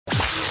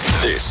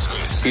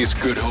This is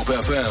Good Hope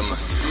FM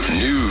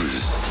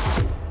News.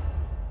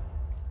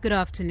 Good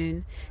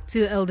afternoon.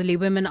 Two elderly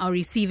women are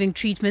receiving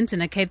treatment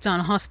in a Cape Town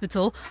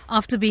hospital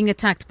after being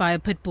attacked by a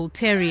pitbull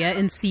terrier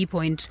in Sea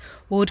Point.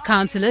 Ward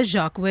Councillor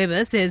Jacques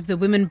Weber says the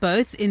women,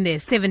 both in their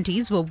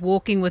 70s, were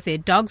walking with their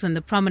dogs on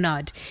the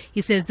promenade.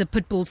 He says the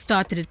pitbull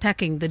started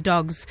attacking the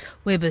dogs.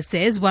 Weber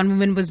says one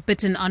woman was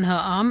bitten on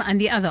her arm and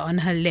the other on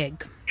her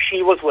leg.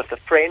 She was with a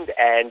friend,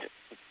 and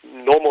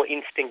normal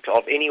instinct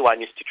of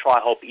anyone is to try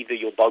help either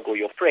your dog or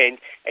your friend,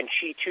 and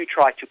she too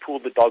tried to pull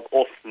the dog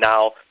off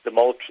now the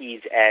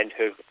Maltese and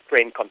her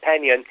friend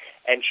companion,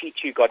 and she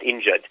too got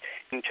injured.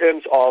 In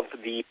terms of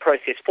the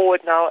process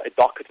forward now, a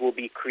docket will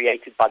be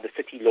created by the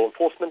City Law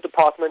Enforcement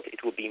Department.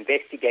 It will be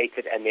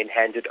investigated and then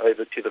handed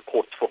over to the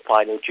courts for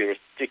final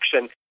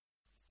jurisdiction.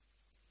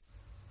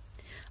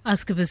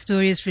 Oscar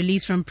Pistorius,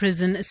 released from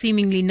prison,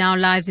 seemingly now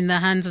lies in the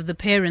hands of the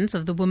parents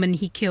of the woman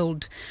he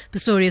killed.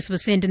 Pistorius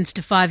was sentenced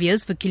to 5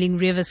 years for killing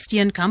Reva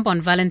Steenkamp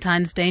on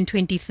Valentine's Day in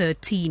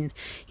 2013.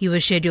 He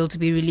was scheduled to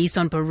be released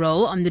on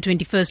parole on the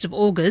 21st of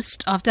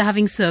August after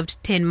having served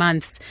 10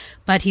 months.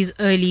 But his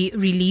early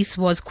release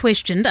was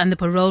questioned and the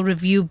Parole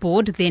Review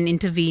Board then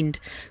intervened.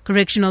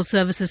 Correctional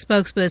Services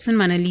spokesperson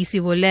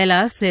Manalisi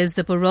Wolela says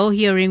the parole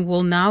hearing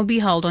will now be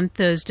held on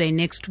Thursday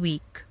next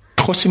week.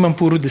 Kgosi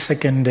Mampuru, the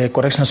second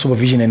Correctional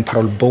Supervision and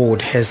Parole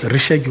Board, has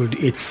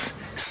rescheduled its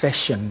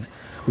session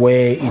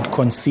where it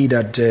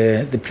considered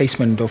the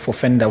placement of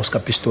offender Oscar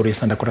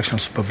Pistorius under correctional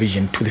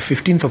supervision to the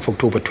 15th of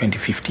October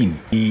 2015.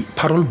 The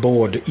Parole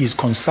Board is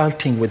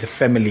consulting with the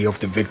family of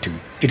the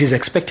victim. It is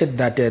expected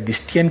that the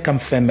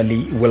Steenkamp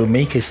family will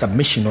make a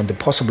submission on the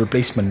possible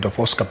placement of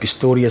Oscar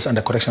Pistorius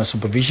under correctional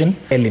supervision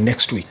early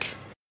next week.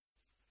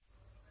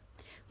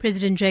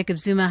 President Jacob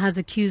Zuma has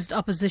accused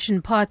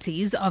opposition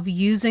parties of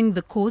using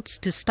the courts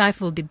to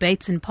stifle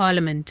debates in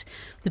Parliament.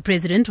 The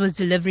president was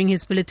delivering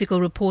his political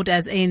report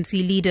as ANC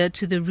leader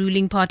to the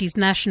ruling party's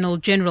National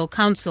General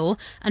Council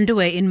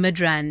underway in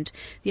Midrand.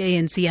 The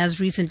ANC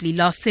has recently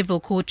lost several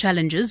court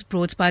challenges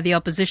brought by the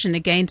opposition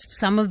against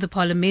some of the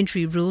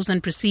parliamentary rules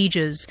and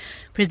procedures.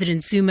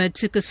 President Zuma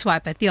took a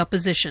swipe at the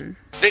opposition.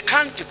 They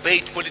can't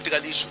debate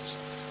political issues.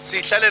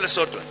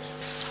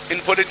 In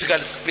political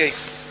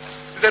space.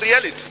 It's a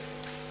reality.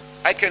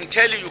 I can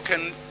tell you, you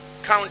can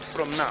count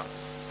from now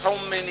how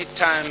many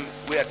times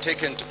we are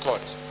taken to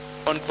court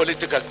on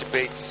political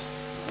debates.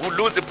 Who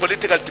lose the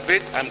political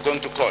debate, I'm going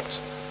to court.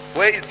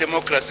 Where is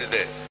democracy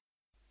there?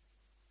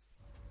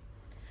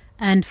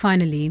 And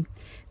finally,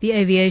 the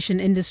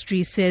aviation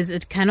industry says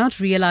it cannot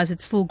realize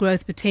its full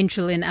growth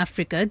potential in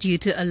Africa due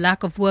to a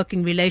lack of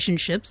working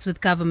relationships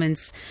with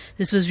governments.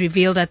 This was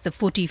revealed at the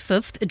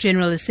 45th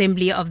General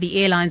Assembly of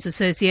the Airlines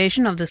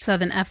Association of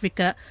Southern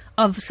Africa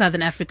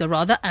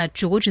at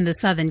George in the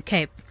Southern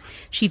Cape.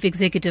 Chief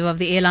Executive of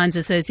the Airlines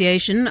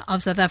Association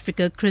of South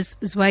Africa, Chris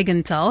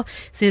Zwigenthal,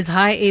 says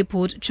high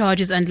airport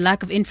charges and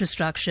lack of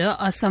infrastructure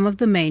are some of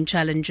the main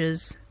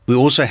challenges. We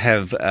also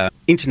have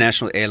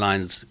international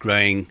airlines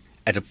growing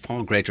at a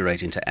far greater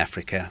rate into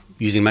Africa,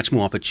 using much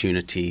more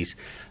opportunities,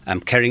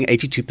 carrying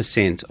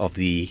 82% of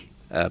the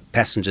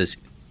passengers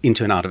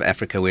into and out of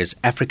Africa, whereas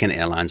African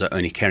airlines are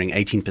only carrying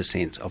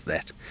 18% of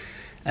that.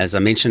 As I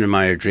mentioned in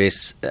my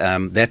address,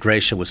 that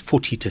ratio was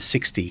 40 to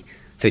 60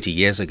 30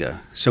 years ago.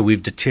 So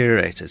we've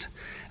deteriorated.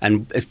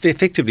 And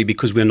effectively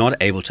because we're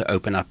not able to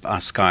open up our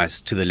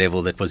skies to the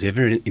level that was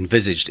ever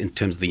envisaged in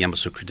terms of the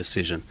Yamoussoukro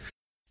decision.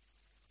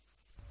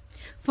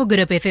 For Good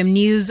Hope FM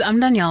News, I'm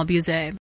Danielle Buzet.